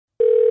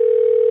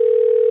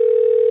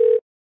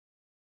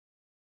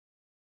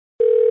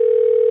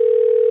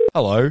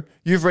Hello,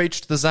 you've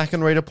reached the Zach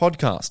and Rita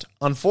podcast.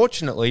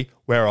 Unfortunately,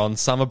 we're on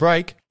summer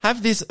break.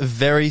 Have this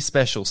very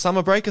special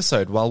summer break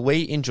episode while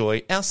we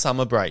enjoy our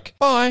summer break.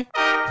 Bye.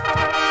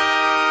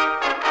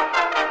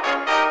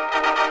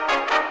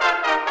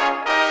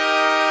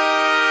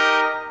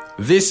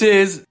 This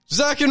is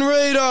Zach and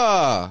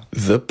Rita,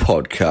 the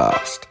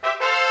podcast.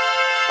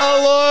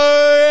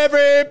 Hello,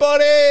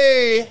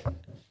 everybody.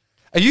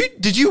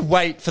 Did you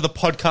wait for the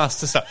podcast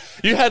to start?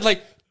 You had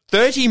like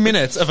 30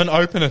 minutes of an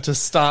opener to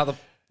start the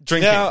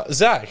drinking. Now,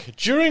 Zach,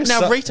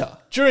 Rita.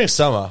 During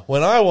summer,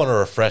 when I want to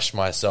refresh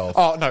myself,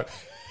 Oh, no.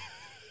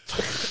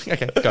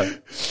 Okay, go.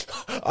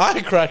 I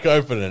crack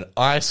open an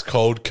ice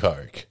cold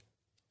Coke.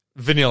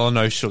 Vanilla,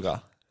 no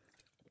sugar.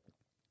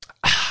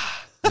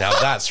 Now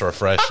that's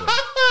refreshing.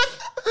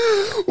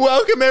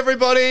 Welcome,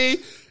 everybody.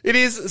 It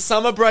is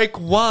summer break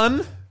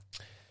 1.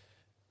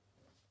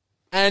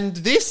 And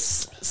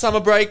this summer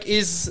break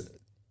is...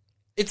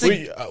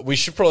 We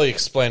should probably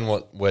explain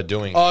what we're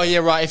doing. Oh, yeah,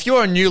 right. If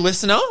you're a new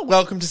listener,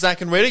 welcome to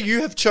Zach and Rita.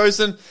 You have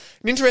chosen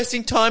an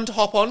interesting time to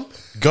hop on.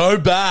 Go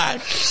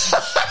back.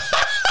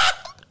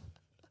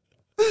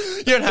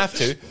 You don't have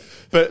to,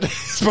 but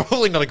it's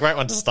probably not a great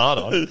one to start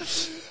on.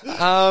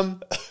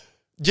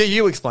 Yeah,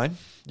 you explain.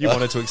 You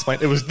wanted to explain.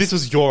 This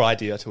was your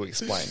idea to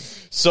explain.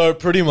 So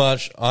pretty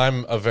much,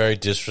 I'm a very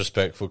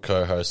disrespectful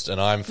co-host,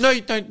 and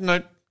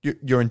No.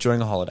 You're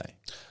enjoying a holiday.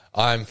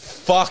 I'm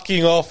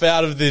fucking off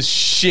out of this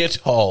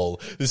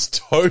shithole, this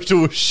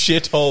total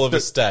shithole of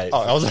a state. Oh,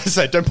 I was going to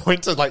say, don't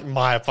point to, like,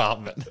 my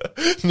apartment.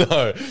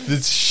 No,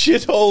 this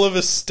shithole of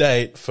a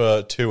state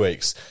for 2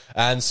 weeks.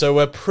 And so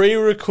we're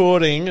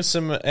pre-recording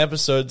some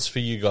episodes for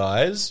you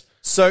guys.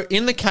 So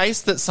in the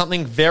case that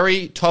something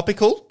very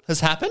topical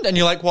has happened, and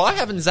you're like, why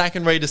haven't Zach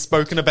and Rita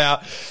spoken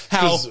about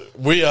how... Because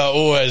we are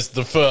always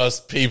the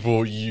first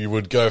people you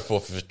would go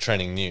for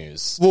trending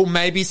news. Well,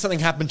 maybe something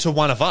happened to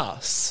one of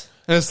us.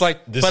 And it's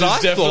like,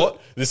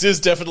 This is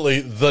definitely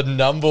the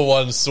number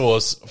one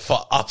source for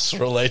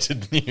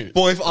us-related news.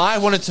 Well, if I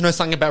wanted to know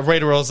something about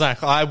Rita or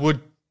Zach, I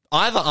would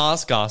either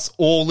ask us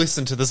or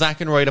listen to the Zach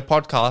and Rita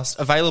podcast,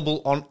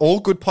 available on all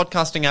good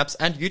podcasting apps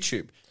and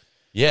YouTube.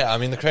 Yeah, I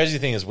mean, the crazy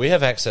thing is we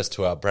have access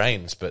to our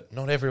brains, but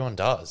not everyone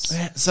does.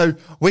 So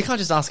we can't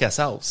just ask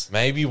ourselves.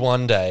 Maybe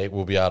one day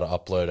we'll be able to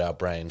upload our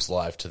brains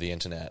live to the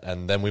internet,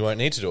 and then we won't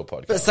need to do a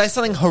podcast. But say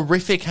something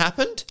horrific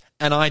happened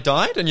and I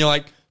died, and you're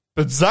like,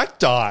 but Zach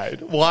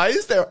died. Why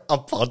is there a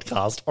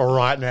podcast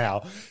right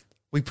now?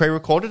 We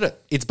pre-recorded it.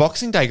 It's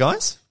Boxing Day,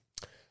 guys.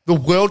 The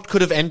world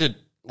could have ended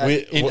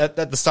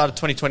at the start of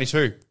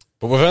 2022.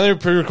 But we've only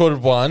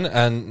pre-recorded one,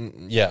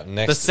 and yeah,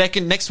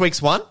 next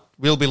week's one,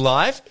 we'll be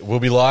live. We'll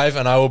be live,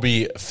 and I will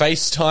be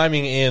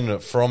FaceTiming in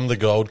from the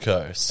Gold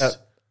Coast.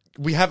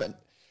 We haven't.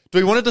 Do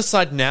we want to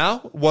decide now?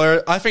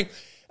 Where I think,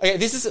 okay,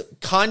 this is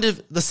kind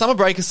of the summer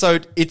break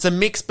episode. It's a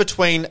mix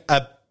between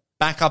a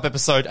backup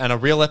episode and a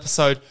real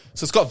episode,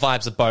 so it's got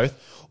vibes of both.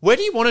 Where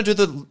do you want to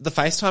do the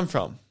FaceTime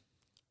from?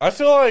 I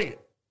feel like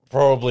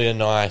probably a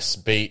nice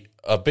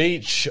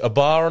a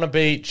bar on a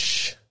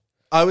beach.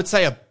 I would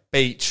say a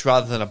beach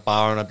rather than a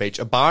bar on a beach.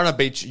 A bar on a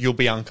beach, you'll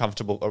be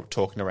uncomfortable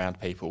talking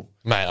around people.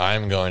 Mate,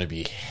 I'm going to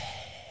be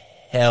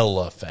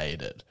hella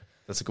faded.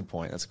 That's a good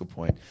point.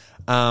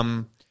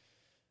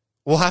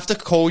 We'll have to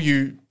call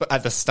you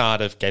at the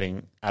start of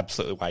getting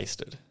absolutely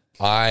wasted.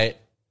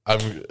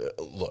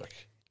 Look.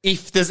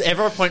 If there's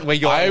ever a point where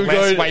you're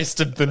less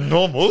wasted than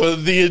normal. For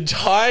the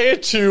entire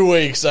 2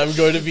 weeks, I'm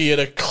going to be in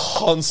a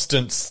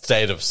constant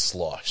state of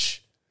slosh.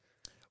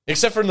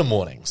 Except for in the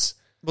mornings.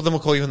 Well, then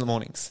we'll call you in the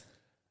mornings.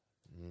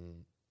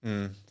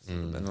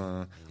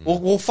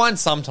 We'll find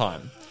some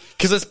time.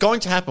 Because it's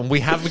going to happen. We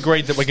have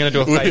agreed that we're going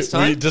to do a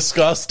FaceTime. We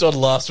discussed on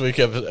last week's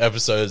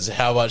episodes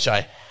how much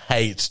I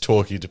hate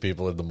talking to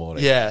people in the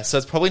morning. Yeah, so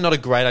it's probably not a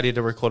great idea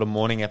to record a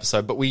morning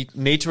episode, but we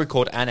need to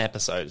record an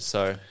episode,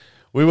 so...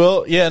 We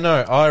will. Yeah, no,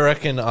 I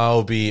reckon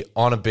I'll be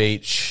on a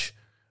beach.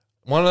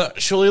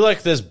 Surely,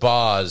 like, there's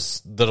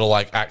bars that are,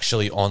 like,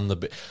 actually on the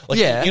beach. Like,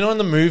 yeah. You know in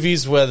the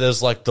movies where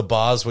there's, like, the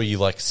bars where you,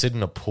 like, sit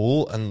in a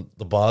pool and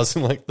the bar's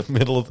in, like, the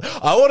middle of...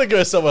 I want to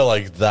go somewhere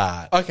like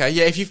that. Okay,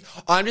 yeah,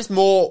 I'm just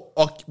more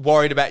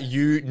worried about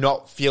you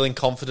not feeling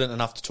confident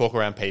enough to talk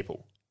around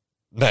people.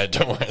 No,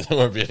 don't worry. There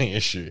won't be any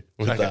issue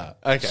with that.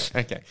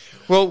 Okay.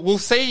 Well, we'll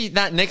see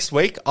that next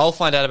week. I'll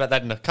find out about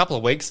that in a couple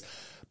of weeks.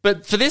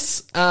 But for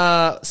this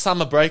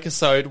summer break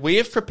episode, we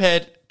have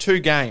prepared 2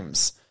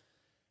 games.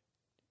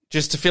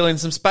 Just to fill in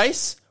some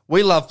space,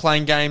 we love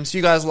playing games.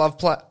 You guys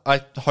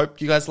I hope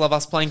you guys love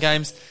us playing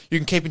games. You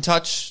can keep in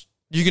touch.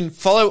 You can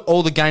follow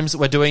all the games that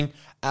we're doing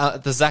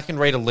at the Zach and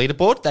Rita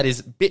leaderboard. That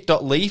is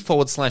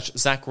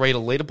bit.ly/Zach Rita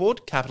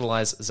leaderboard.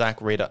 Capitalize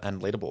Zach Rita and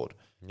leaderboard.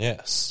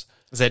 Yes.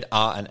 Z,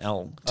 R, and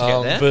L to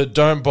get there. But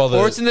don't bother.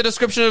 Or it's in the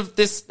description of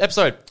this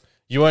episode.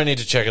 You won't need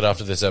to check it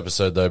after this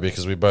episode, though,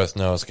 because we both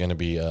know it's going to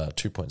be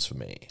 2 points for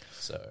me.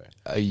 So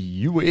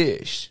you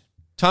wish.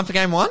 Time for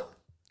game 1?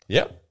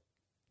 Yep.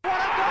 What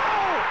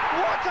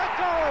a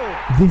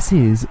goal! This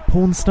is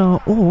Porn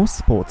Star or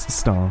Sports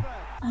Star.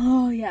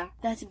 Oh, yeah,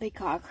 that's a big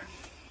cock.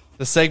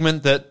 The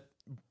segment that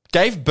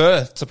gave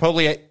birth to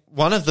probably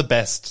one of the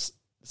best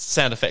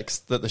sound effects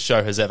that the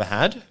show has ever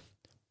had.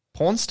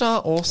 Porn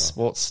star or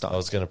sports star? I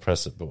was going to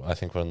press it, but I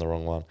think we're on the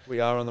wrong one. We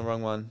are on the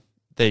wrong one.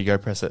 There you go,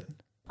 press it.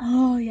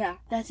 Oh, yeah,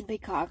 that's a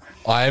big cock.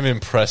 I am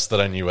impressed that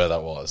I knew where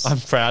that was. I'm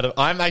proud of.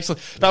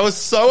 That was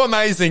so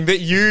amazing that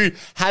you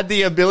had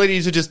the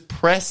ability to just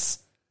press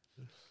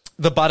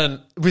the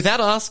button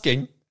without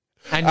asking.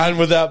 And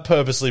without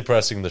purposely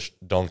pressing the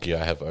donkey,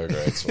 I have ogre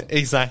as well.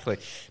 Exactly.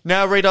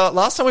 Now, Rita,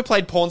 last time we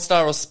played porn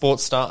star or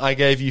sports star, I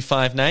gave you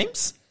 5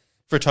 names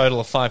for a total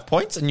of 5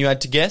 points, and you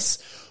had to guess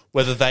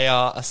whether they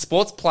are a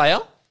sports player.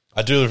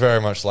 I do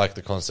very much like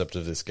the concept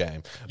of this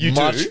game. You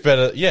much do?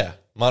 better, yeah,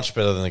 much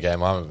better than the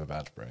game I'm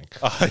about to bring.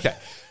 Oh, okay.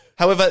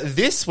 However,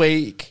 this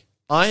week,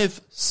 I've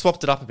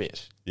swapped it up a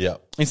bit. Yeah.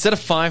 Instead of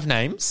 5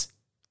 names,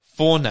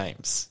 4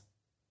 names.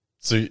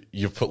 So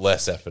you've put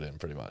less effort in,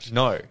 pretty much.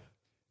 No,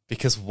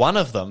 because one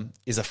of them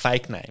is a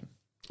fake name.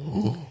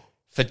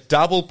 For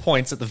double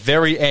points at the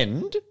very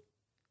end,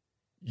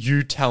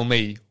 you tell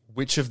me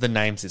which of the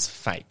names is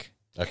fake.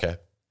 Okay.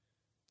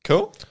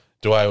 Cool?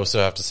 Do I also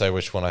have to say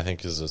which one I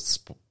think is a...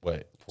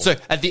 Wait. So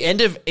at the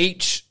end of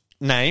each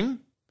name,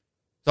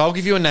 so I'll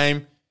give you a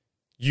name.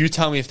 You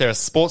tell me if they're a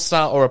sports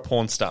star or a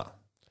porn star.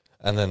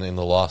 And then in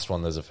the last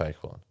one, there's a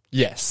fake one.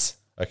 Yes.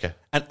 Okay.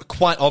 And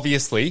quite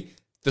obviously,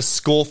 the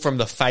score from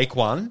the fake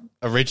one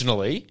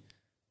originally...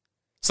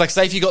 It's like,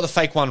 say if you got the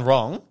fake one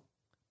wrong,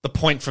 the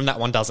point from that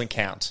one doesn't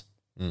count.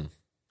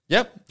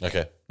 Yep.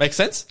 Okay. Makes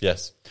sense?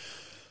 Yes.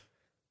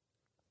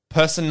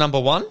 Person number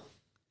 1,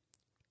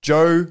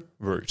 Joe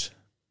Root.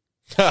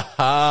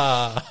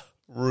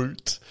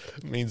 Root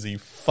means he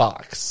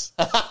fucks.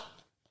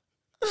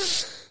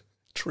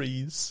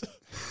 Trees.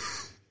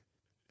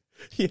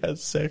 He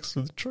has sex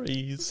with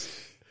trees.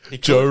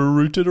 Joe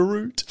rooted a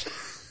root.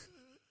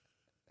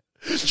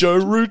 Joe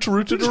Root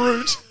rooted a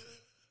root.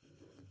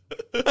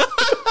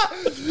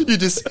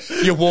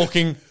 You're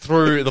walking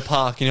through the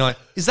park and you're like,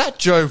 is that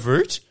Joe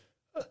Root?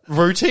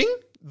 Rooting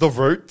the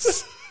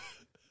roots?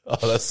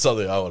 Oh, that's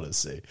something I want to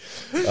see.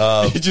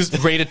 You just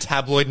read a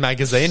tabloid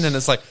magazine and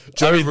it's like,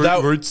 Joe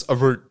Root roots a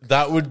root.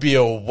 That would be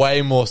a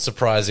way more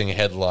surprising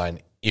headline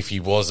if he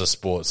was a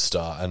sports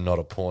star and not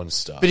a porn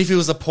star. But if he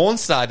was a porn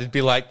star, it'd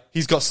be like,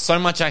 he's got so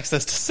much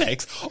access to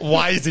sex,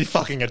 why is he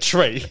fucking a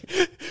tree?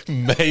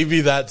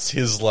 Maybe that's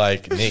his,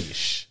 like,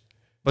 niche.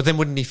 But then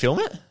wouldn't he film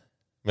it?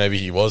 Maybe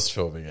he was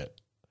filming it.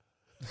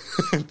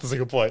 That's a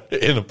good point.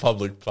 In a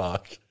public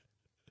park.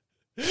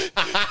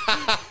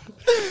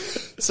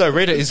 So,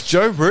 Rita, is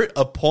Joe Root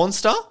a porn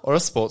star or a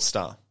sports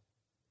star?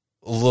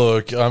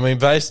 Look, I mean,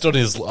 based on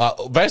his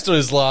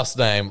last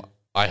name,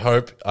 I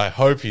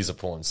hope he's a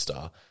porn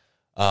star.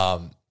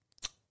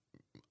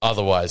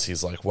 Otherwise,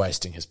 he's like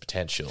wasting his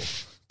potential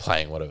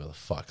playing whatever the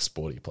fuck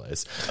sport he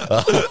plays.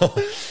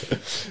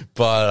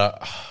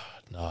 But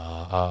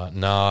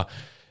nah.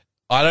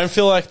 I don't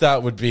feel like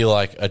that would be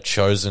like a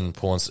chosen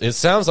porn star. It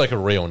sounds like a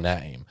real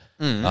name.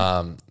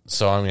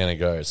 So I'm going to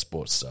go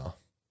sports star.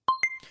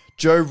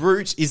 Joe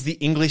Root is the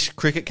English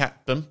cricket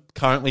captain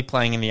currently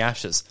playing in the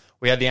Ashes.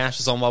 We had the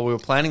Ashes on while we were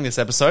planning this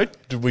episode.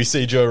 Did we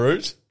see Joe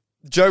Root?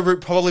 Joe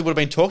Root probably would have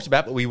been talked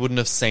about, but we wouldn't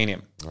have seen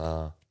him.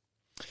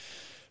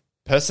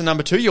 Person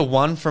number 2, you're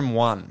 1 from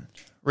 1.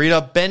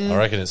 Rita, Ben... I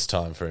reckon it's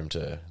time for him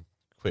to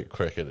quit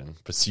cricket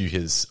and pursue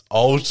his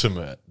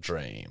ultimate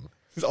dream.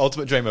 His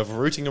ultimate dream of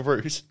rooting a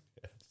root.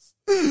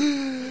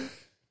 Yes.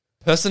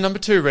 Person number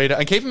 2, Rita.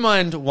 And keep in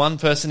mind, one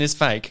person is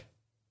fake.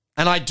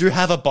 And I do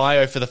have a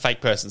bio for the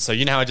fake person. So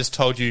you know how I just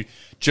told you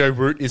Joe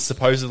Root is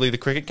supposedly the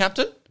cricket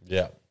captain?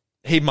 Yeah.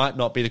 He might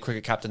not be the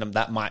cricket captain, and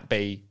that might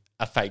be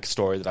a fake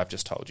story that I've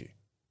just told you.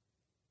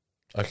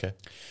 Okay.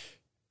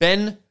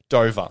 Ben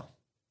Dover.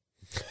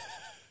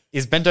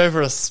 Is Ben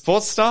Dover a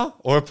sports star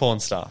or a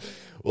porn star?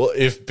 Well,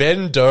 if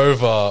Ben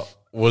Dover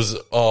was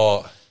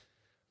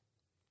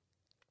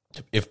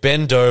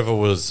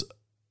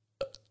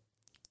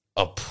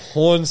a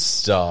porn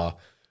star,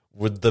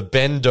 would the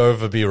Ben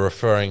Dover be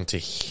referring to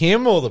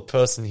him or the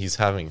person he's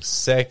having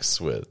sex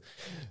with?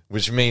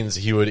 Which means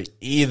he would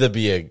either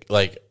be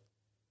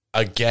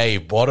a gay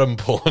bottom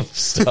porn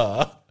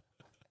star.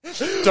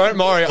 Don't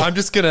worry, I'm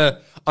just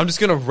gonna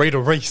read a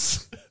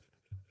Reese.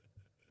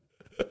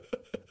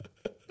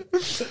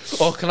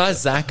 Or can I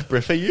Zach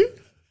Briffer you?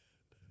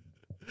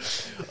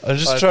 I'm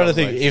just trying to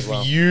think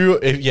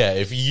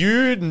if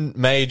you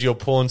made your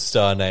porn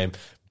star name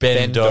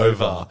Ben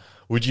Dover,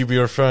 would you be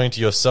referring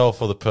to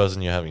yourself or the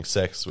person you're having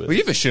sex with? Well,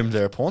 you've assumed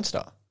they're a porn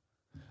star.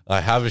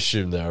 I have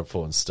assumed they're a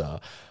porn star.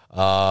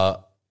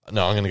 No,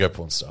 I'm going to go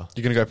porn star.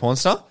 You're going to go porn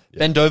star? Yeah.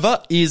 Ben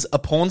Dover is a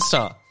porn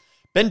star.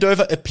 Ben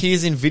Dover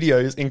appears in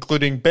videos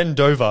including Ben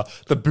Dover,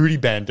 the Booty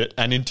Bandit,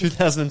 and in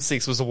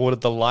 2006 was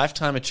awarded the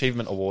Lifetime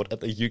Achievement Award at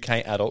the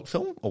UK Adult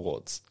Film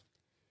Awards.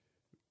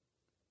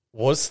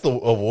 What's the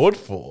award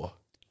for?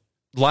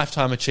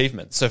 Lifetime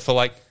Achievement. So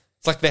for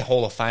it's like their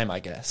Hall of Fame, I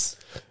guess.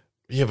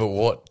 Yeah, but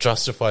what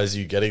justifies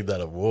you getting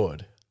that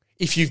award?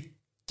 If you've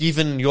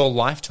given your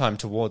lifetime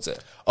towards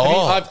it.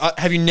 Oh.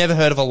 Have you never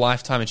heard of a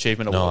Lifetime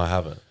Achievement Award? No, I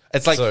haven't.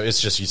 It's like, So it's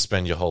just you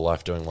spend your whole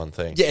life doing one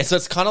thing. yeah, so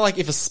it's kind of like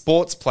if a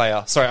sports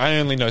player, sorry, I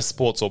only know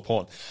sports or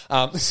porn,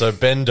 So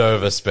Bend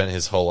Over spent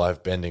his whole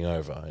life bending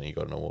over and he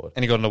got an award.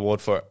 and he got an award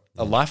for it.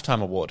 A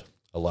lifetime award.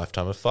 A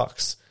lifetime of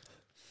fucks.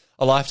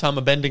 A lifetime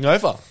of bending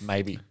over,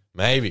 maybe.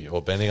 Maybe.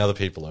 Or bending other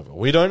people over.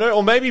 We don't know.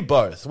 Or maybe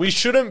both. We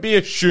shouldn't be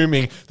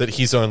assuming that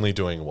he's only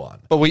doing one.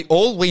 But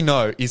all we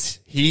know is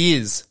he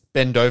is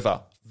Bend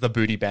Over, the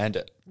booty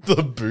bandit.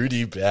 The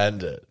Booty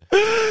Bandit.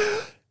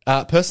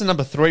 Person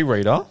number 3,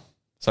 Rita.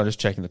 So I'm just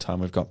checking the time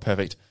we've got.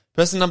 Perfect.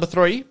 Person number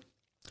 3,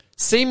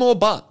 SEYMORE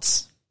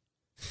BUTTS.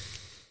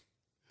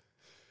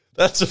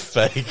 That's a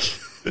fake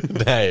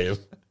name.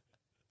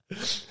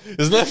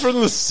 Isn't that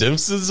from The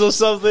Simpsons or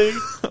something?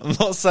 I'm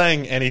not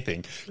saying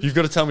anything. You've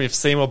got to tell me if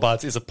SEYMORE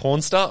BUTTS is a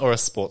porn star or a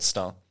sports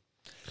star.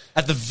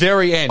 At the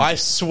very end, I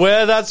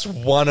swear that's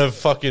one of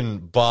fucking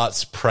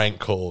Bart's prank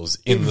calls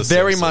in The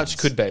very Simpsons. much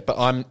could be, but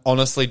I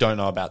honestly don't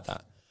know about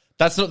that.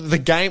 That's not the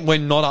game. We're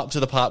not up to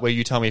the part where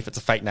you tell me if it's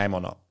a fake name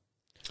or not.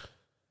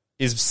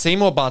 Is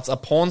SEYMORE BUTTS a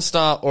porn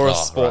star or a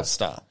sports right.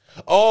 star?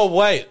 Oh,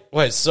 wait.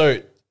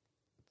 So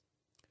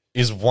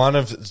just one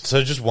of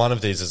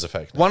these is a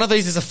fake name. One of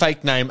these is a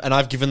fake name, and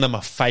I've given them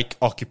a fake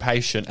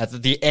occupation. At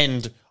the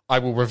end, I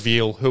will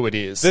reveal who it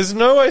is. There's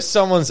no way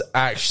someone's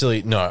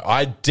actually... No,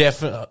 I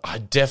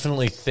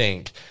definitely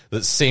think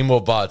that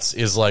SEYMORE BUTTS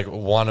is like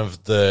one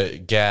of the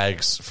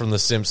gags from The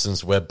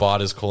Simpsons where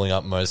Bart is calling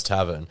up Moe's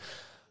Tavern.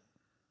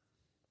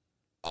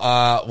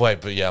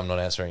 Wait, but yeah, I'm not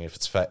answering if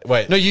it's fake.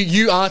 Wait. No,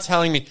 you are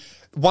telling me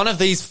one of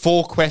these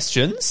 4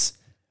 questions,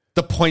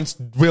 the points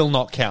will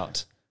not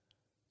count.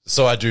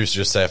 So I do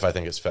just say if I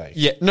think it's fake.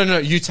 Yeah, no.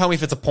 You tell me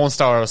if it's a porn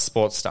star or a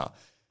sports star.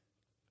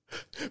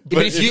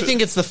 But if you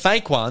think it's the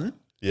fake one,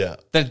 Yeah.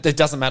 then it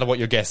doesn't matter what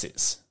your guess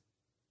is.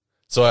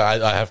 So I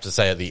have to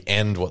say at the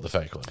end what the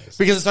fake one is.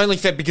 Because it's only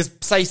fair, because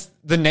say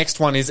the next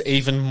one is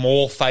even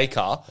more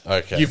faker,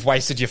 Okay. you've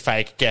wasted your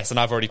fake guess, and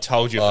I've already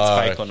told you if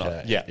it's fake or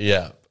not. Yeah.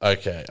 Yeah.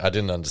 Okay. I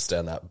didn't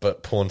understand that.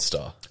 But porn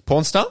star.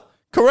 Porn star?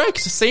 Correct.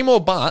 SEYMORE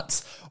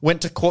BUTTS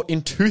went to court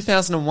in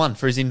 2001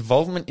 for his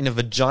involvement in a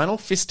vaginal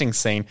fisting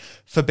scene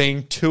for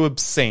being too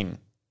obscene.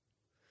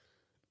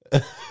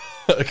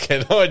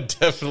 Okay, no, I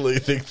definitely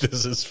think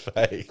this is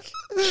fake.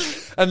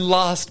 And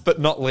last but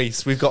not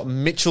least, we've got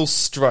Mitchell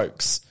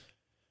Strokes.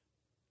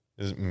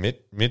 Is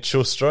it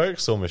Mitchell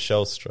Strokes or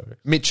Michelle Strokes?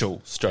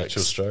 Mitchell Strokes.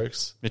 Mitchell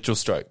Strokes. Mitchell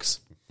Strokes.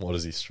 What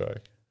does he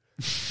stroke?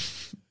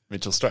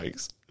 Mitchell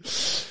Strokes.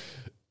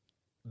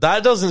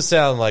 That doesn't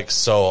sound like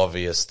so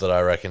obvious that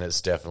I reckon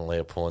it's definitely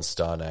a porn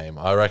star name.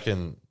 I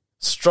reckon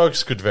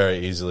Strokes could very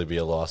easily be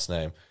a last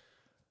name.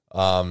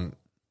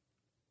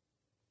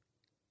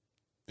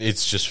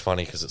 It's just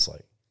funny because it's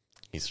like,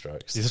 he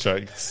strokes. He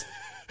strokes.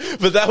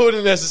 But that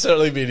wouldn't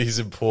necessarily mean he's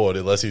in porn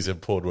unless he's in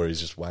porn where he's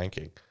just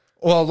wanking.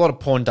 Well, a lot of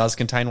porn does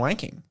contain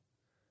wanking.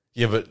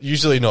 Yeah, but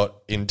usually not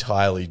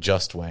entirely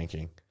just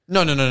wanking.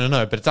 No,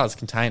 but it does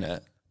contain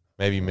it.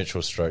 Maybe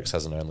Mitchell Strokes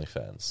has an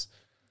OnlyFans.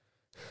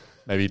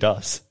 Maybe he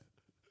does.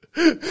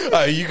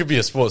 You could be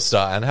a sports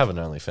star and have an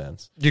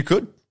OnlyFans. You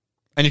could.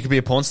 And you could be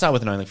a porn star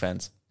with an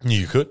OnlyFans.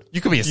 You could.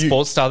 You could be a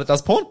sports star that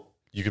does porn.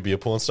 You could be a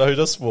porn star who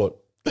does sport.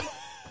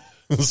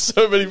 There's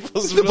so many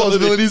possibilities. The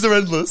possibilities are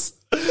endless.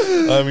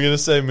 I'm going to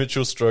say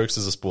Mitchell Strokes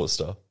is a sports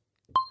star.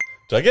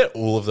 Did I get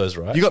all of those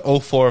right? You got all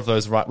 4 of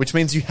those right, which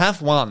means you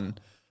have won.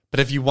 But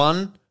have you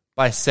won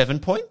by 7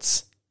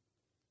 points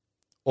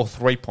or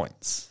 3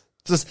 points?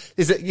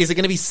 Is it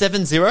going to be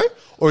 7-0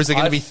 or is it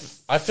going to be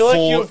I feel like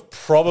you've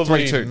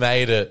probably 3-2?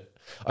 made it.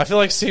 I feel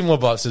like SEYMORE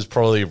BUTTS is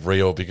probably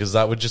real because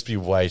that would just be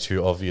way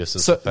too obvious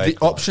as So a fake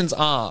the one. options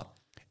are,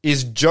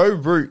 is Joe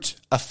Root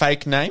a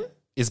fake name?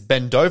 Is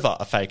Bend Over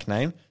a fake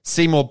name?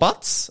 SEYMORE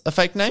BUTTS a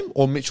fake name?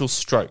 Or Mitchell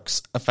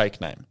Strokes a fake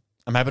name?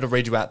 I'm happy to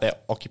read you out their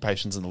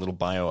occupations and the little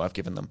bio I've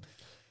given them,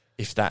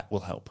 if that will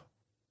help.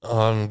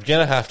 I'm going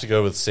to have to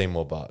go with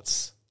SEYMORE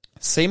BUTTS.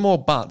 SEYMORE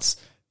BUTTS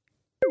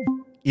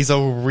is a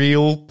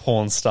real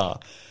porn star.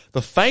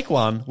 The fake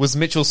one was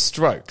Mitchell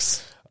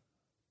Strokes.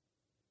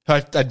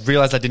 I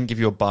realised I didn't give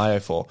you a bio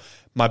for.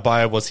 My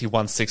bio was he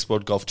won 6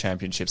 World Golf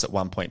Championships at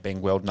one point,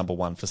 being world number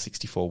 1 for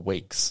 64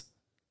 weeks.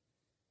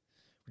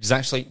 Which is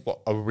actually what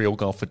a real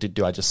golfer did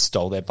do. I just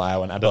stole their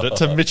bio and added it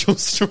to Mitchell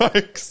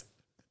Strokes.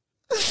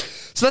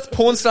 So that's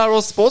porn star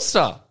or sports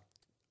star.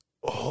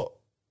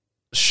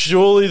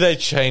 Surely they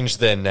changed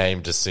their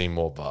name to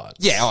SEYMORE BUTTS.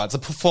 Yeah, it's a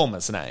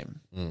performer's name.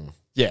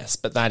 Yes,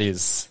 but that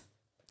is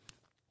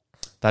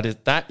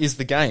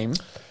the game.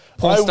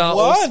 Porn I star or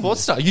won.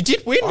 sports star. You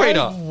did win, I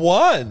Rita.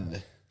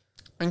 won.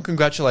 And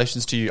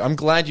congratulations to you. I'm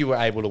glad you were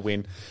able to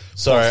win.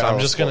 Sorry, Porn star I'm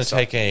or just going to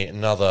sports star. take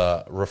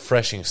another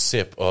refreshing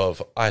sip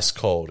of ice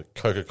cold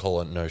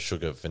Coca-Cola no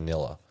sugar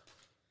vanilla.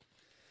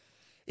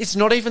 It's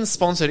not even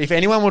sponsored. If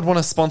anyone would want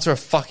to sponsor a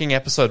fucking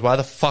episode, why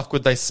the fuck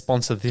would they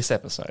sponsor this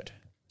episode?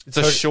 It's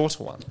a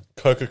shorter one.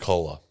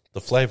 Coca-Cola,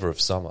 the flavor of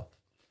summer.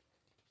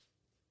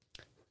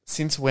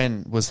 Since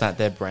when was that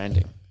their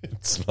branding?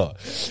 It's not.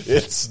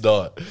 It's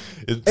not.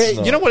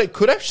 You know what? It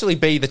could actually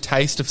be the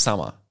taste of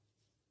summer.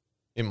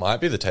 It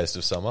might be the taste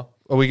of summer.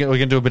 Are we going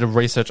to do a bit of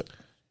research?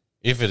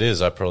 If it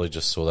is, I probably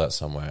just saw that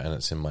somewhere and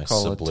it's in my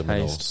Cola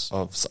subliminals. taste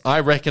of, I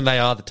reckon they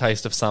are the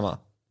taste of summer.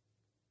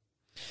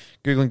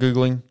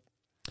 Googling.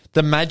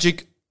 The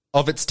magic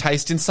of its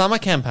taste in summer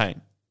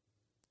campaign.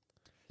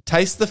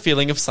 Taste the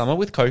feeling of summer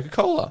with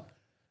Coca-Cola.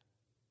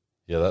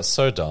 Yeah, that's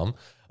so dumb.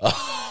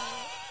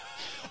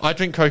 I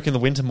drink Coke in the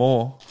winter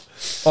more.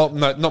 Oh,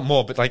 no, not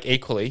more, but like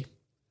equally.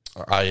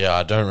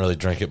 I don't really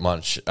drink it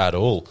much at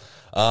all.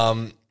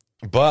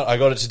 But I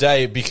got it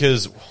today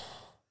because...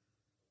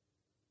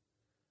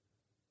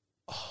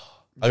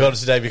 I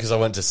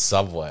went to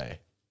Subway.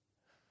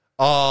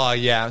 Oh,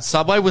 yeah.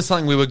 Subway was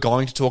something we were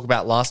going to talk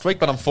about last week,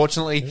 but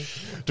unfortunately...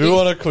 Do we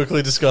want to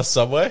quickly discuss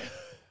Subway?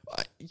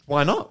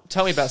 Why not?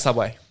 Tell me about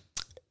Subway.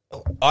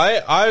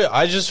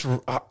 I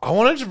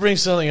wanted to bring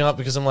something up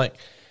because I'm like,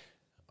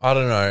 I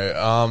don't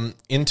know.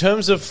 In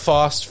terms of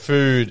fast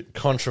food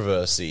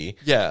controversy,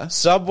 Yeah.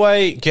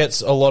 Subway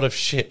gets a lot of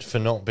shit for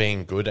not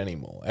being good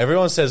anymore.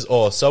 Everyone says,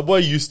 "Oh,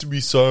 Subway used to be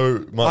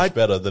so much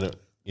better than it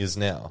is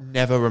now."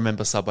 Never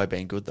remember Subway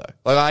being good, though.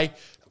 Like,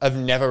 I've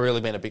never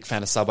really been a big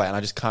fan of Subway, and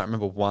I just can't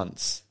remember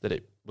once that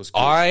it was good.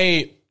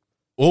 I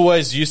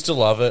always used to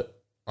love it.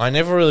 I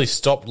never really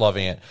stopped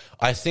loving it.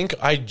 I think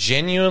I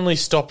genuinely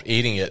stopped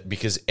eating it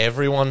because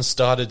everyone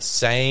started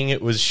saying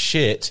it was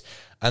shit.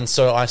 And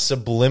so I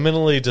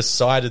subliminally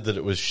decided that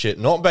it was shit,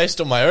 not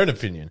based on my own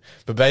opinion,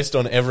 but based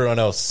on everyone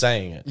else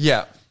saying it.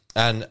 Yeah.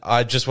 And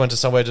I just went to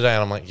Subway today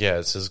and I'm like, yeah,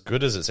 it's as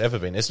good as it's ever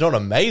been. It's not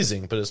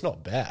amazing, but it's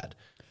not bad.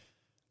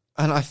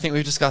 And I think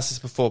we've discussed this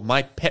before.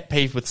 My pet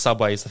peeve with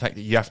Subway is the fact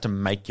that you have to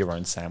make your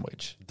own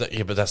sandwich.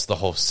 Yeah, but that's the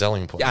whole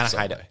selling point. Yeah, of and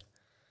I hate Subway.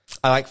 it.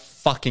 I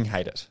fucking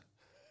hate it.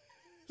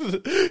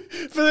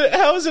 But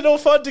how is it all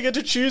fun to get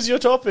to choose your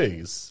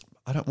toppings?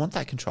 I don't want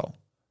that control.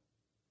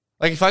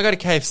 Like, if I go to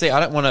KFC,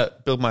 I don't want to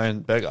build my own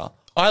burger.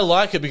 I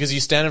like it because you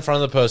stand in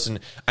front of the person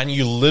and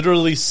you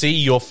literally see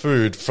your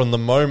food from the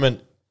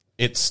moment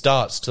it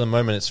starts to the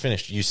moment it's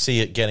finished. You see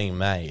it getting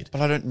made.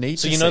 But I don't need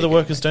So to you know see the it.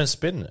 workers don't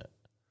spit in it.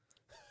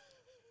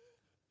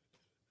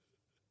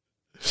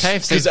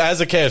 KFC. Because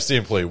as a KFC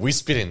employee, we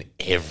spit in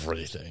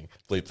everything.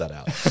 Bleep that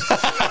out.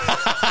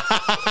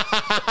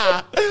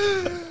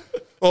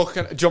 Or do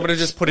you want me to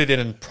just put it in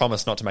and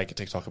promise not to make a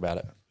TikTok about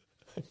it?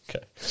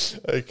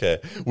 Okay.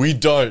 We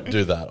don't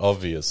do that,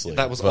 obviously.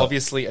 That was but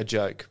obviously a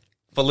joke.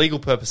 For legal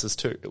purposes,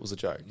 too, it was a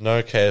joke.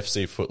 no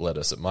KFC foot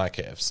lettuce at my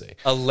KFC.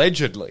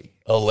 Allegedly.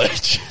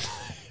 Allegedly.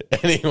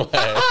 Anyway.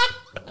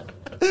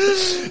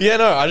 Yeah,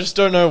 no, I just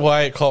don't know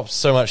why it cops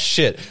so much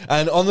shit.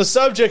 And on the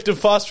subject of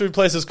fast food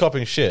places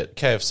copping shit,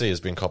 KFC has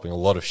been copping a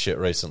lot of shit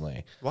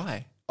recently.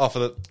 Why? Oh, for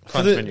the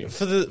crunch menu.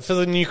 For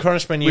the new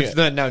crunch menu.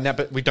 No,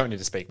 but we don't need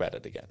to speak about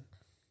it again.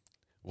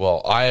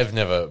 Well, I've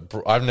never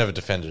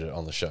defended it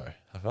on the show.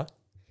 Have I?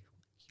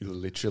 You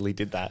literally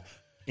did that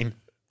in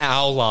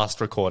our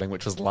last recording,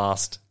 which was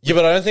last. Yeah,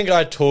 but I don't think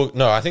I talked.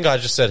 No, I think I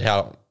just said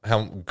how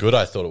good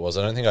I thought it was.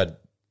 I don't think I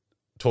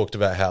talked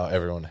about how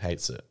everyone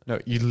hates it. No,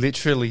 you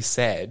literally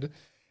said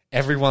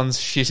everyone's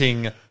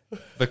shitting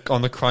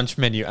on the crunch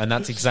menu, and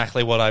that's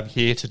exactly what I'm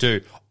here to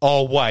do.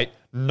 Oh, wait,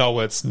 no,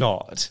 it's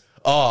not.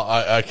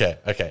 Oh,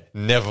 okay.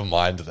 Never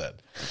mind then.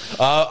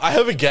 I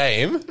have a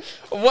game.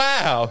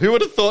 Wow, who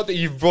would have thought that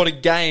you've brought a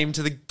game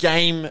to the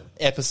game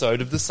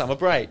episode of the summer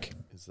break?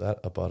 Is that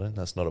a button?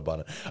 That's not a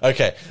button.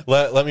 Okay,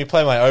 let me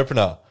play my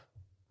opener.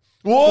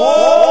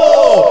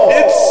 Whoa!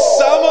 It's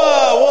summer!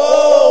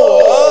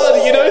 Whoa! Oh,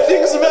 do you know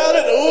things about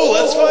it? Ooh,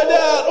 let's find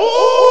out.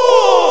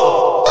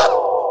 Ooh!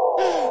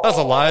 That was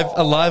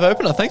a live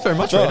opener. Thanks very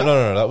much, No, Rita.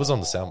 no, that was on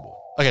the soundboard.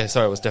 Okay,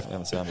 sorry, it was definitely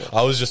on the soundboard.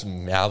 I was just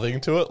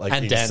mouthing to it, like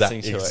And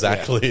dancing to it,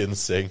 exactly in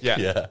sync. Yeah.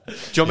 Yeah. Do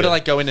you want me to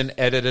like go in and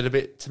edit it a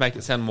bit to make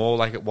it sound more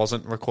like it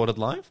wasn't recorded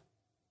live?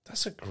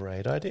 That's a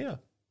great idea.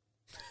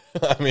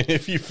 I mean,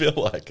 if you feel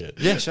like it.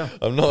 Yeah, sure.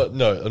 I'm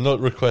not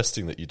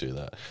requesting that you do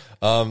that.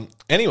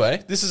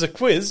 Anyway, this is a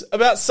quiz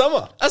about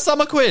summer. A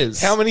summer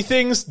quiz. How many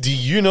things do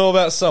you know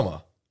about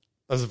summer?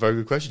 That's a very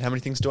good question. How many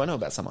things do I know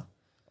about summer?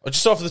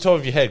 Just off the top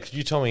of your head, could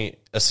you tell me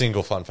a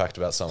single fun fact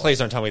about summer? Please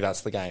don't tell me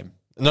that's the game.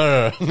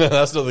 No,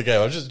 that's not the game.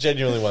 I'm just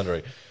genuinely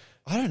wondering.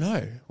 I don't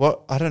know.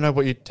 I don't know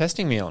what you're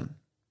testing me on.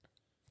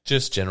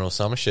 Just general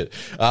summer shit.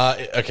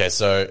 Okay,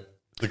 so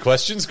the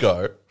questions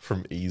go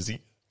from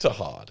easy to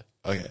hard.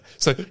 Okay.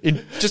 So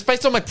just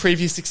based on my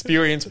previous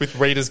experience with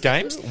Rita's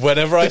games.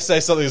 Whenever I say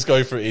something's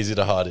going from easy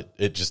to hard,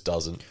 it just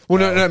doesn't. Well,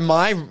 no,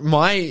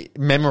 my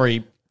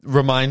memory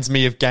reminds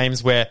me of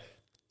games where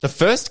the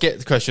first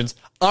questions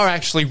are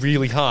actually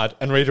really hard,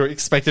 and Rita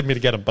expected me to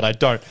get them, but I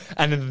don't.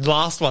 And then the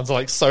last ones are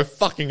like so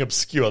fucking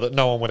obscure that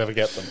no one would ever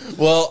get them.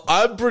 Well,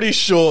 I'm pretty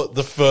sure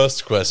the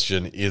first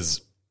question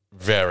is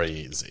very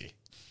easy.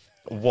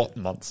 What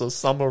months are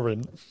summer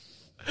in?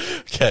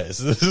 Okay,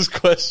 so this is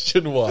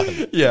question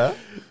 1. Yeah.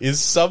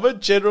 Is summer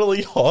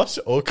generally hot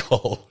or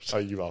cold? Oh,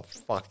 you are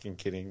fucking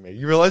kidding me.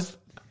 You realize?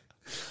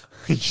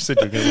 You said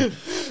you're going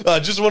to...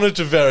 I just wanted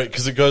to vary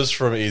because it goes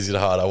from easy to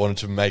hard. I wanted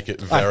to make it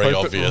very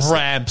obvious. It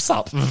ramps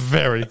up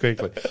very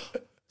quickly.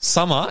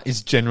 Summer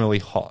is generally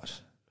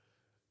hot.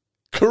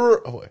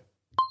 Correct.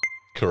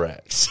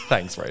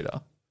 Thanks,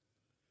 Rita.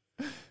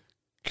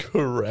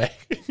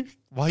 Correct.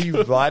 Why are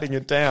you writing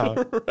it down?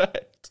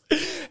 Correct.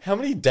 How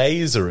many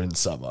days are in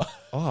summer?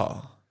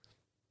 Oh.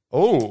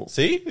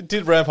 See, it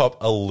did ramp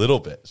up a little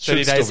bit. 30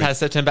 Should still days be- has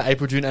September,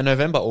 April, June, and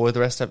November, or the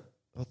rest have...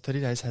 Well,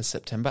 30 days has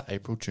September,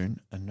 April,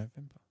 June, and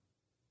November.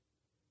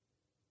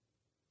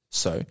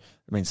 So, it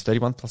means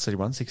 31 plus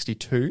 31,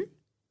 62.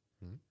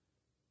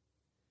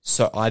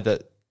 So, either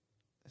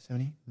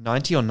 70,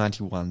 90 or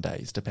 91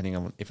 days, depending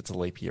on if it's a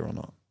leap year or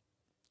not.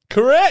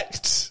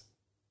 Correct.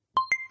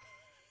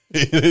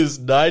 It is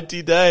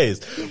 90 days.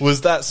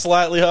 Was that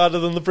slightly harder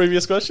than the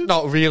previous question?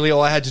 Not really.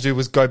 All I had to do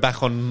was go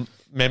back on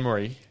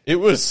memory. It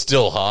was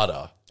still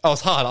harder. Oh,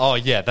 it's hard. Oh,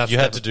 yeah. You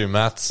had to do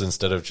maths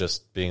instead of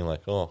just being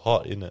like, oh,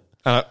 hot, isn't it?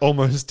 And I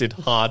almost did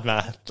hard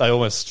math. I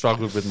almost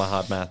struggled with my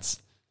hard maths.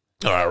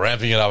 All right,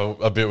 ramping it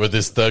up a bit with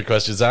this third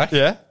question, Zach.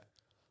 Yeah?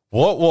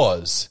 What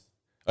was...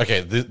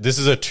 Okay, this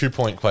is a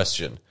 2-point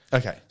question.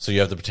 Okay. So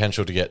you have the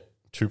potential to get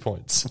 2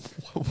 points.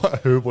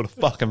 Who would have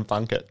fucking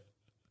thunk it?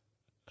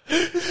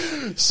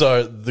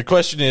 So the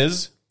question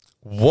is,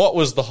 what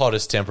was the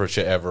hottest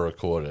temperature ever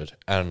recorded,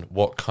 and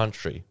what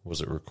country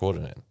was it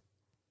recorded in?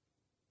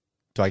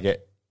 Do I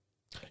get...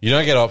 You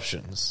don't get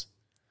options.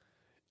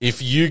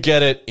 If you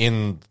get it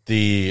in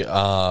the...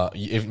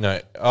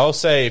 I'll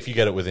say if you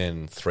get it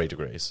within 3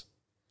 degrees.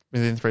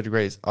 Within 3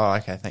 degrees. Oh,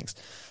 okay, thanks.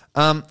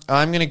 I'm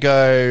going to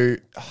go...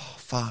 Oh,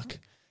 fuck.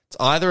 It's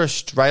either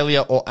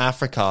Australia or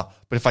Africa,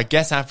 but if I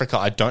guess Africa,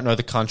 I don't know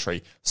the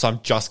country, so I'm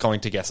just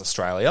going to guess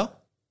Australia.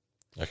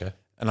 Okay.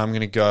 And I'm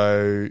going to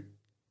go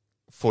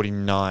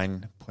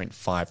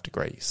 49.5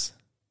 degrees.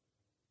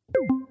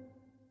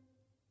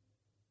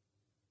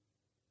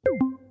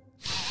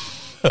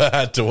 I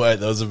had to wait.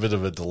 There was a bit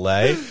of a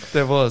delay.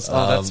 There was.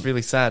 Oh, that's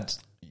really sad.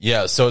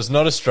 Yeah, so it's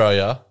not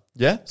Australia.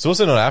 Yeah? It's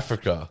also not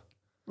Africa.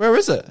 Where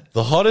is it?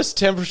 The hottest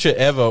temperature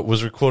ever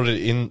was recorded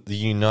in the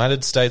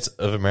United States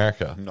of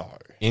America. No.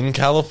 In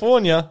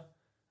California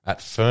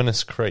at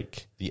Furnace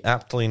Creek, the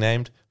aptly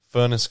named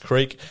Furnace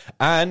Creek.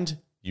 And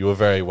you were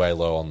very way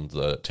low on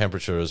the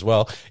temperature as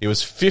well. It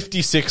was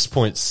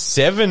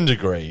 56.7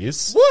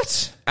 degrees.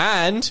 What?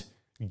 And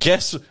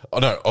guess... Oh,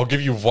 no, I'll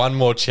give you one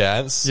more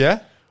chance. Yeah?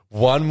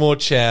 One more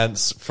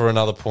chance for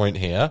another point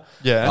here.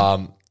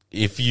 Yeah.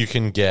 If you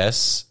can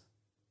guess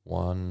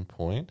 1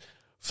 point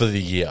for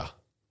the year.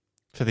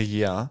 For the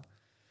year.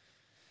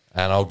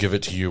 And I'll give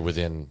it to you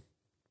within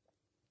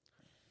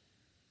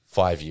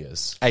 5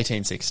 years.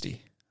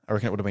 1860. I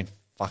reckon it would have been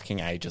fucking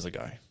ages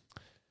ago.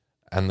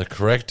 And the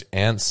correct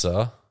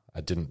answer,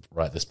 I didn't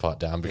write this part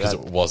down because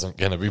it wasn't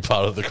going to be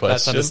part of the question.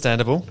 That's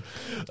understandable.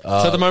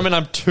 So at the moment,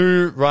 I'm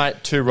 2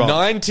 right, 2 wrong.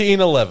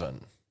 1911.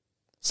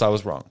 So I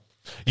was wrong.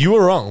 You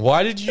were wrong.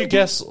 Why did you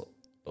guess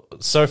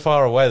so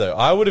far away, though?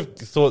 I would have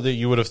thought that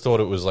you would have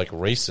thought it was, like,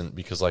 recent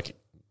because, like...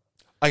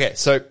 Okay,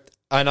 so...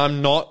 And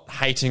I'm not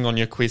hating on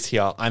your quiz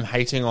here. I'm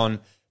hating on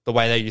the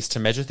way they used to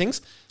measure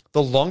things.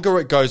 The longer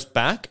it goes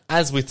back,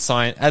 as with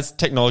science, as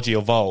technology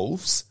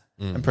evolves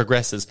and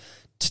progresses,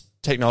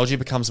 technology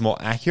becomes more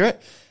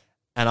accurate.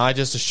 And I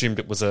just assumed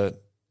it was the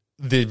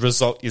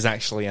result is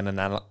actually an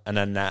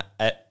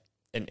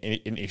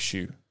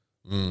issue.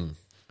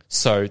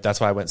 So that's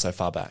why I went so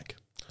far back.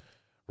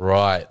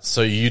 Right.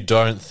 So you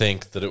don't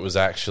think that it was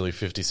actually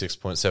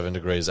 56.7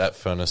 degrees at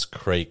Furnace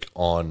Creek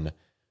on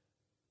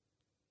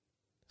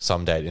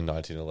some date in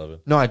 1911?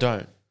 No, I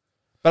don't.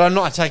 But I'm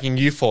not attacking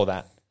you for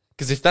that.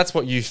 Because if that's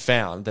what you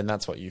found, then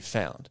that's what you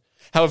found.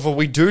 However,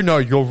 we do know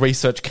your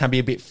research can be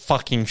a bit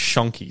fucking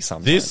shonky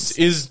sometimes. This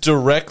is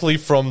directly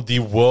from the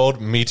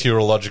World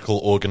Meteorological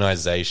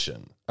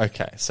Organization.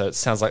 Okay, so it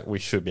sounds like we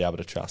should be able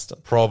to trust them.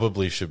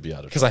 Probably should be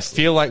able to. Because I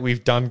feel like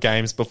we've done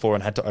games before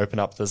and had to open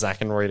up the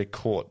Zach and Rita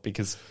court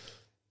because...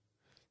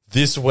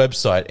 This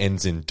website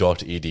ends in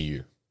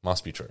 .edu.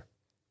 Must be true.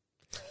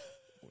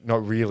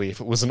 Not really.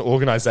 If it was an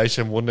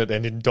organization, wouldn't it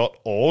end in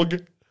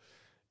 .org?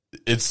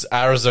 It's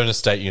Arizona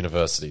State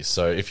University,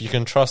 so if you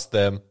can trust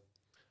them,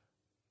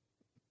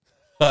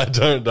 I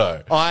don't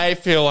know. I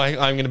feel like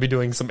I'm going to be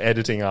doing some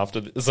editing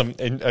after this, some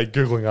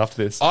Googling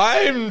after this.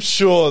 I'm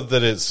sure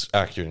that it's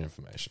accurate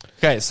information.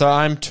 Okay, so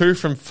I'm 2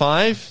 from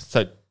 5.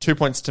 So 2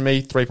 points to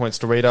me, 3 points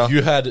to Rita.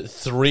 You had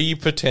 3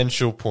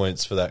 potential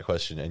points for that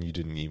question, and you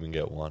didn't even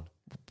get one.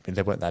 I mean,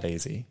 they weren't that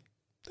easy.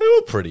 They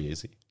were pretty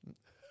easy.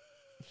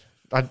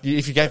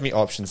 If you gave me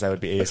options, they would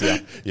be easier.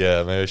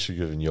 Yeah, maybe I should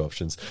have given you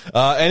options.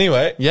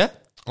 Anyway, Yeah?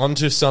 on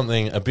to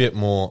something a bit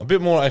more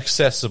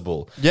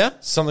accessible. Yeah?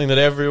 Something that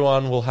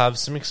everyone will have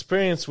some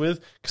experience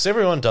with, because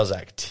everyone does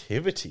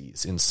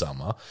activities in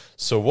summer.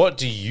 So what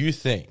do you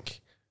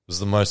think was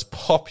the most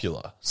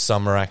popular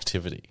summer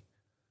activity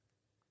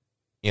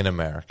in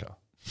America?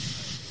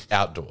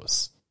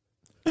 Outdoors.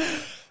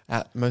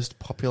 Most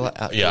popular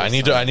outdoor Yeah, I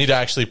need to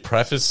actually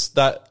preface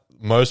that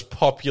most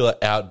popular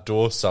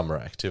outdoor summer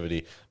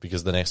activity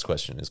because the next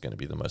question is going to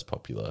be the most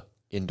popular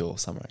indoor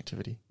summer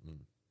activity.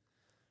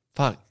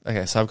 Fuck.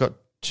 Okay, so I've got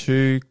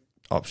 2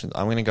 options.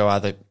 I'm going to go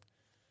either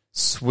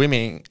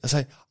swimming.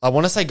 So I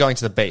want to say going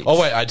to the beach. Oh,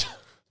 wait.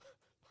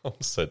 I'm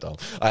so dumb.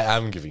 I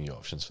am giving you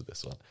options for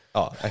this one.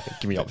 Oh, okay.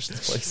 Give me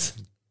options, please.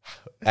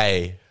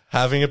 A,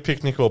 having a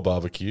picnic or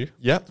barbecue.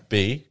 Yep.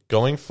 B,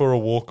 going for a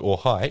walk or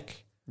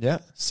hike.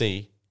 Yep.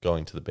 C,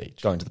 going to the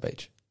beach. Going to the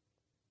beach.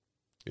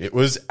 It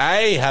was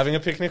A, having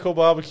a picnic or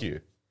barbecue.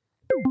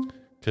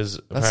 Because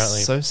That's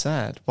apparently... so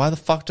sad. Why the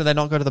fuck do they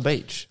not go to the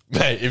beach?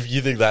 Mate, if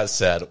you think that's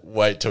sad,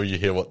 wait till you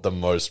hear what the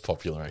most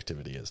popular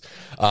activity is.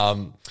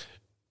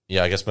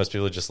 Yeah, I guess most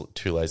people are just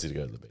too lazy to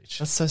go to the beach.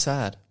 That's so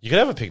sad. You could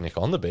have a picnic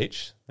on the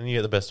beach, and you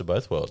get the best of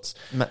both worlds.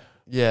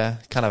 Yeah,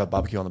 can't have a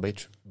barbecue on the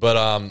beach.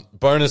 But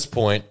bonus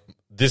point,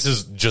 this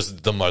is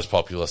just the most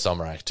popular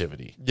summer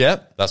activity.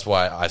 Yep. That's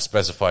why I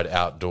specified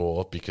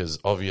outdoor, because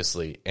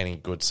obviously any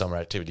good summer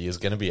activity is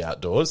going to be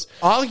outdoors.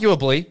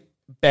 Arguably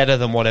better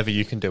than whatever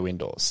you can do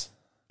indoors.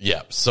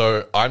 Yeah,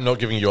 so I'm not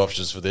giving you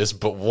options for this,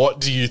 but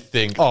what do you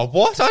think? Oh,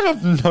 what? I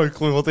have no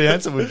clue what the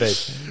answer would be.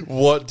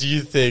 What do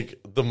you think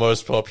the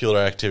most popular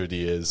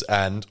activity is?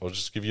 And I'll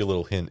just give you a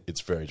little hint.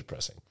 It's very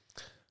depressing.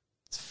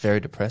 It's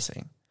very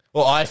depressing.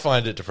 Well, I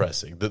find it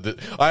depressing.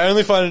 I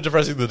only find it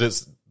depressing that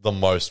it's the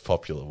most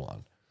popular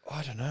one.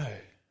 I don't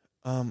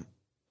know.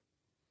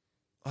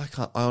 I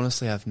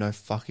honestly have no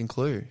fucking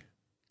clue.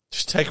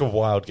 Just take a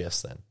wild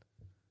guess then.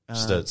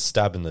 Just a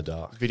stab in the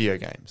dark. Video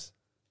games.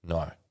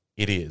 No,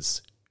 it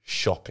is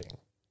shopping.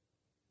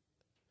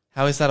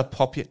 How is that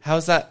how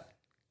is that?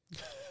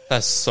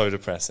 That's so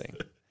depressing.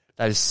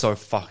 That is so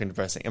fucking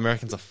depressing.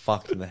 Americans are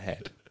fucked in the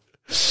head.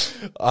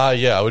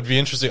 Yeah, it would be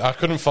interesting. I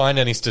couldn't find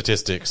any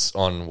statistics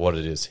on what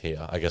it is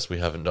here. I guess we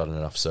haven't done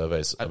enough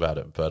surveys about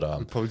it, but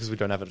Probably because we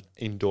don't have an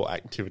indoor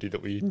activity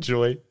that we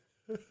enjoy.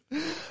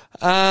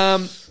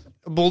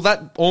 Well,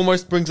 that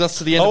almost brings us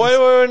to the end.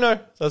 wait, no,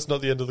 that's not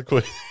the end of the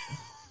quiz.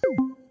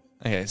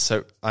 Okay,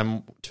 so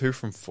I'm 2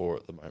 from 4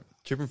 at the moment.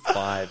 2 from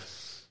 5.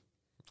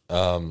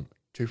 2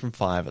 from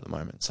 5 at the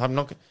moment. So I'm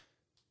not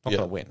going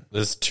to win.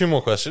 There's 2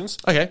 more questions.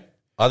 Okay.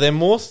 Are there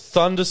more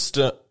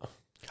thunderstorms?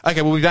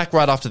 Okay, we'll be back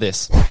right after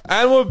this.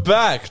 And we're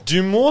back.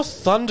 Do more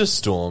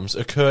thunderstorms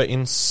occur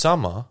in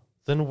summer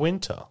than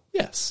winter?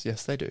 Yes,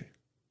 they do.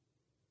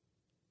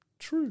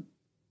 True.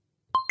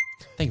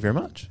 Thank you very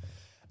much.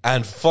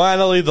 And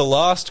finally, the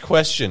last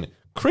question.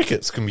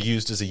 Crickets can be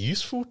used as a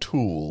useful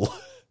tool.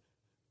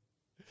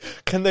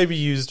 Can they be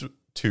used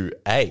to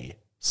A,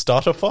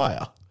 start a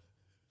fire,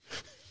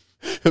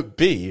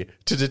 B,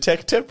 to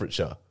detect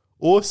temperature,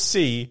 or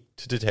C,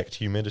 to detect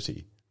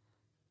humidity?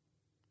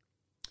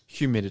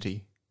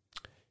 Humidity.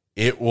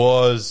 It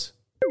was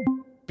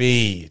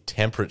B,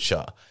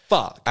 temperature.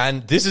 Fuck.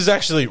 And this is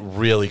actually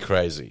really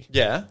crazy.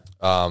 Yeah.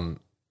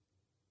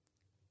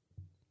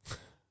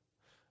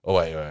 Oh,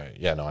 wait.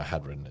 Yeah, no, I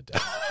had written it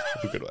down.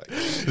 Good way.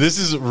 This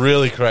is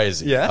really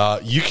crazy. Yeah?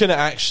 You can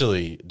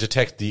actually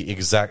detect the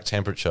exact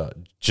temperature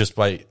just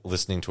by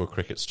listening to a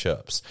cricket's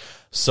chirps.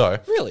 So,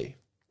 Really?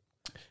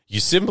 you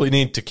simply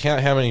need to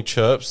count how many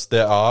chirps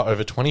there are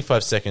over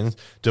 25 seconds,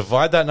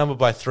 divide that number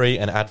by 3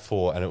 and add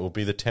 4, and it will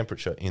be the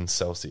temperature in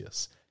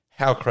Celsius.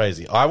 How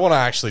crazy. I want to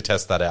actually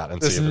test that out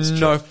and see if it's There's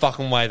true. no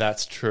fucking way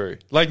that's true.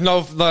 Like,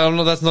 no,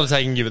 that's not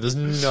taking you, but there's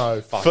no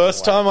fucking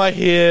First way. time I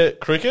hear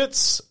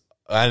crickets,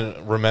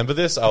 and remember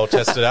this, I'll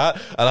test it out,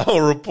 and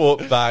I'll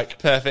report back.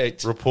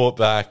 Perfect. Report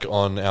back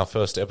on our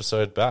first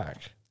episode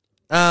back.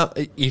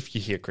 If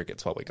you hear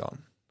crickets while we're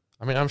gone.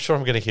 I mean, I'm sure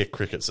I'm going to hear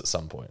crickets at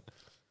some point.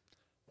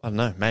 I don't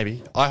know,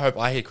 maybe. I hope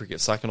I hear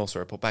crickets so I can also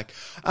report back.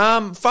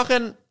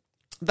 Fucking,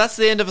 that's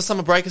the end of a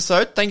summer break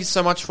episode. Thank you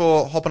so much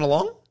for hopping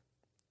along.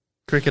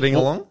 Cricketing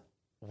along.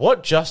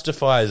 What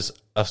justifies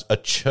a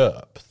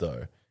chirp,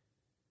 though?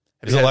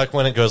 Is it like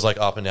when it goes like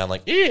up and down,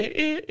 like,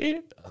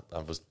 I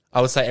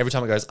would say every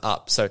time it goes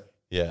up. So,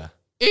 yeah.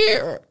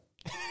 yeah,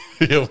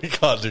 Yeah, we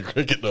can't do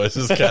cricket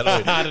noises, can we?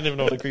 I don't even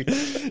know what a cricket.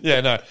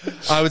 Yeah, no.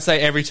 I would say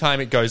every time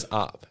it goes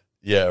up,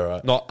 Yeah,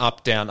 right. not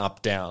up, down,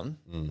 up, down.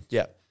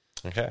 Yeah.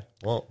 Okay.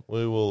 Well,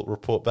 we will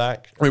report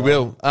back. We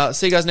will.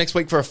 See you guys next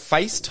week for a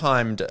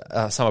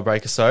FaceTimed summer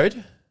break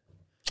episode.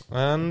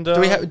 And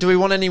Do we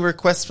want any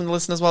requests from the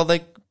listeners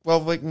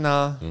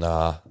nah.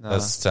 Nah,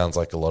 that sounds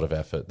like a lot of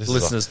effort.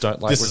 Listeners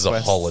don't like This is a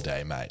requests.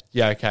 holiday, mate.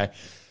 Yeah, okay.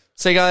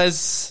 See you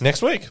guys.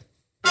 Next week.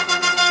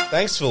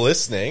 Thanks for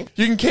listening.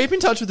 You can keep in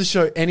touch with the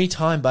show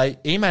anytime by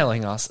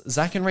emailing us,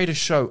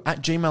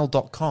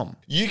 zachandritashow@gmail.com.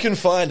 You can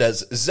find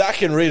us,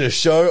 Zach and Rita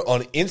Show,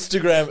 on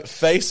Instagram,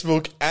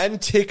 Facebook, and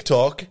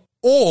TikTok.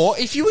 Or,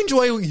 if you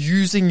enjoy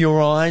using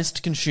your eyes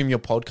to consume your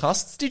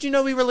podcasts, did you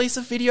know we release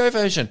a video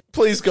version?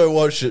 Please go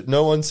watch it.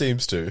 No one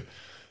seems to.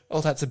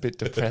 Oh, that's a bit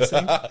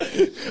depressing.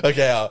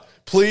 Okay,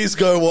 please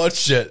go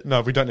watch it.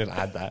 No, we don't need to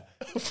add that.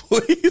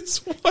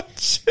 Please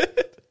watch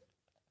it.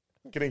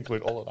 I'm going to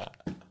include all of that.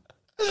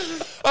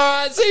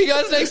 All right, see you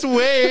guys next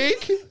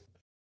week.